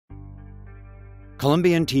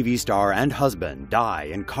Colombian TV star and husband die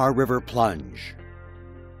in Cauca River plunge.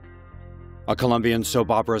 A Colombian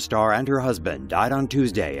soap opera star and her husband died on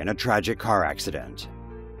Tuesday in a tragic car accident.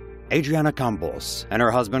 Adriana Campos and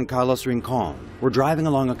her husband Carlos Rincon were driving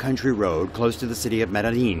along a country road close to the city of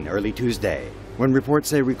Medellin early Tuesday when reports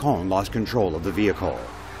say Rincon lost control of the vehicle.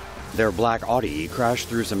 Their black Audi crashed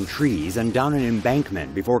through some trees and down an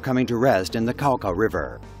embankment before coming to rest in the Cauca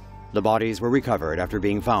River. The bodies were recovered after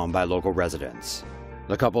being found by local residents.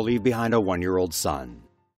 The couple leave behind a 1-year-old son.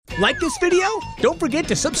 Like this video? Don't forget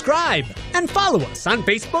to subscribe and follow us on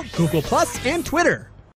Facebook, Google+, and Twitter.